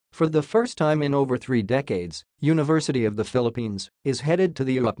For the first time in over 3 decades, University of the Philippines is headed to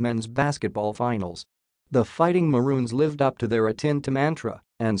the UAAP men's basketball finals. The Fighting Maroons lived up to their Atin To mantra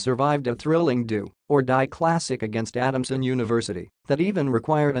and survived a thrilling do-or-die classic against Adamson University that even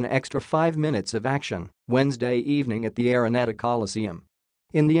required an extra 5 minutes of action Wednesday evening at the Araneta Coliseum.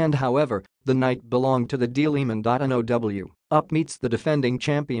 In the end, however, the night belonged to the Diliman. Ateneo UP meets the defending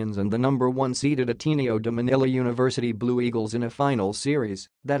champions and the number 1 seeded Ateneo de Manila University Blue Eagles in a final series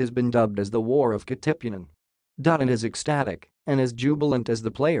that has been dubbed as the War of Katipunan. And as ecstatic and as jubilant as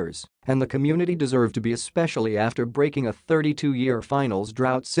the players and the community deserve to be, especially after breaking a 32-year finals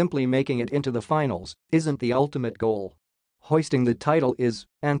drought. Simply making it into the finals isn't the ultimate goal. Hoisting the title is,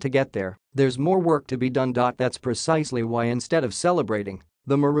 and to get there, there's more work to be done. That's precisely why, instead of celebrating,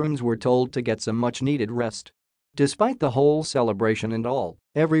 the Maroons were told to get some much-needed rest. Despite the whole celebration and all,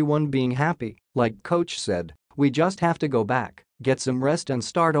 everyone being happy, like Coach said, we just have to go back, get some rest and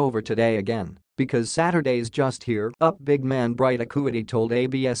start over today again, because Saturday's just here. UP big man Bright Akhuetie told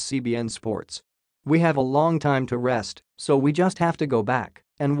ABS-CBN Sports. We have a long time to rest, so we just have to go back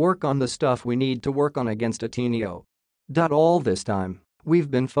and work on the stuff we need to work on against Ateneo. All this time,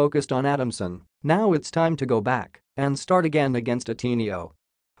 we've been focused on Adamson, now it's time to go back and start again against Ateneo.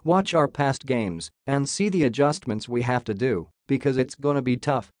 Watch our past games and see the adjustments we have to do, because it's gonna be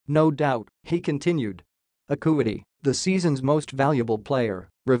tough, no doubt, he continued. Akhuetie, the season's most valuable player,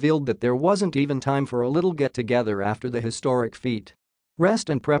 revealed that there wasn't even time for a little get-together after the historic feat. Rest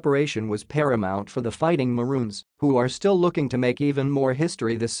and preparation was paramount for the Fighting Maroons, who are still looking to make even more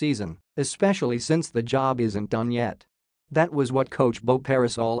history this season, especially since the job isn't done yet. That was what Coach Bo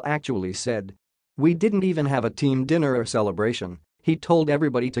Parasol actually said. We didn't even have a team dinner or celebration. He told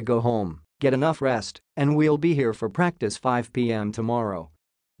everybody to go home, get enough rest, and we'll be here for practice 5 p.m. tomorrow.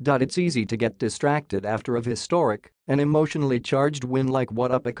 It's easy to get distracted after a historic and emotionally charged win like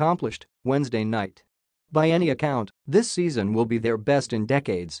what UP accomplished Wednesday night. By any account, this season will be their best in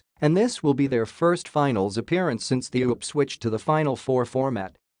decades, and this will be their first finals appearance since the UAAP switched to the Final Four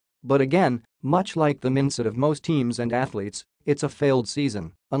format. But again, much like the mindset of most teams and athletes, it's a failed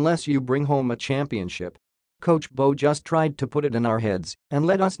season unless you bring home a championship. Coach Bo just tried to put it in our heads and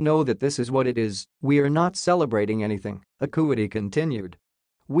let us know that this is what it is. We are not celebrating anything, Akhuetie continued.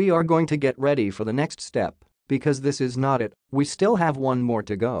 We are going to get ready for the next step, because this is not it, we still have one more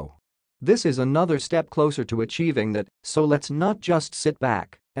to go. This is another step closer to achieving that, so let's not just sit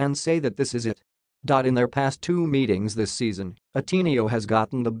back and say that this is it. In their past 2 meetings this season, Ateneo has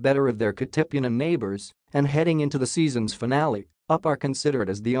gotten the better of their Katipunan neighbors, and heading into the season's finale, UP are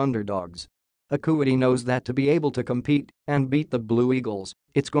considered as the underdogs. Akhuetie knows that to be able to compete and beat the Blue Eagles,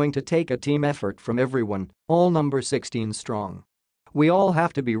 it's going to take a team effort from everyone, all number 16 strong. We all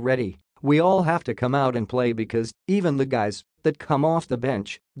have to be ready, we all have to come out and play, because even the guys that come off the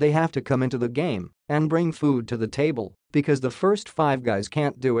bench, they have to come into the game and bring food to the table, because the first 5 guys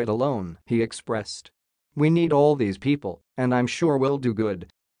can't do it alone, he expressed. We need all these people, and I'm sure we'll do good.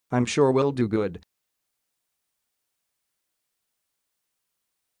 I'm sure we'll do good.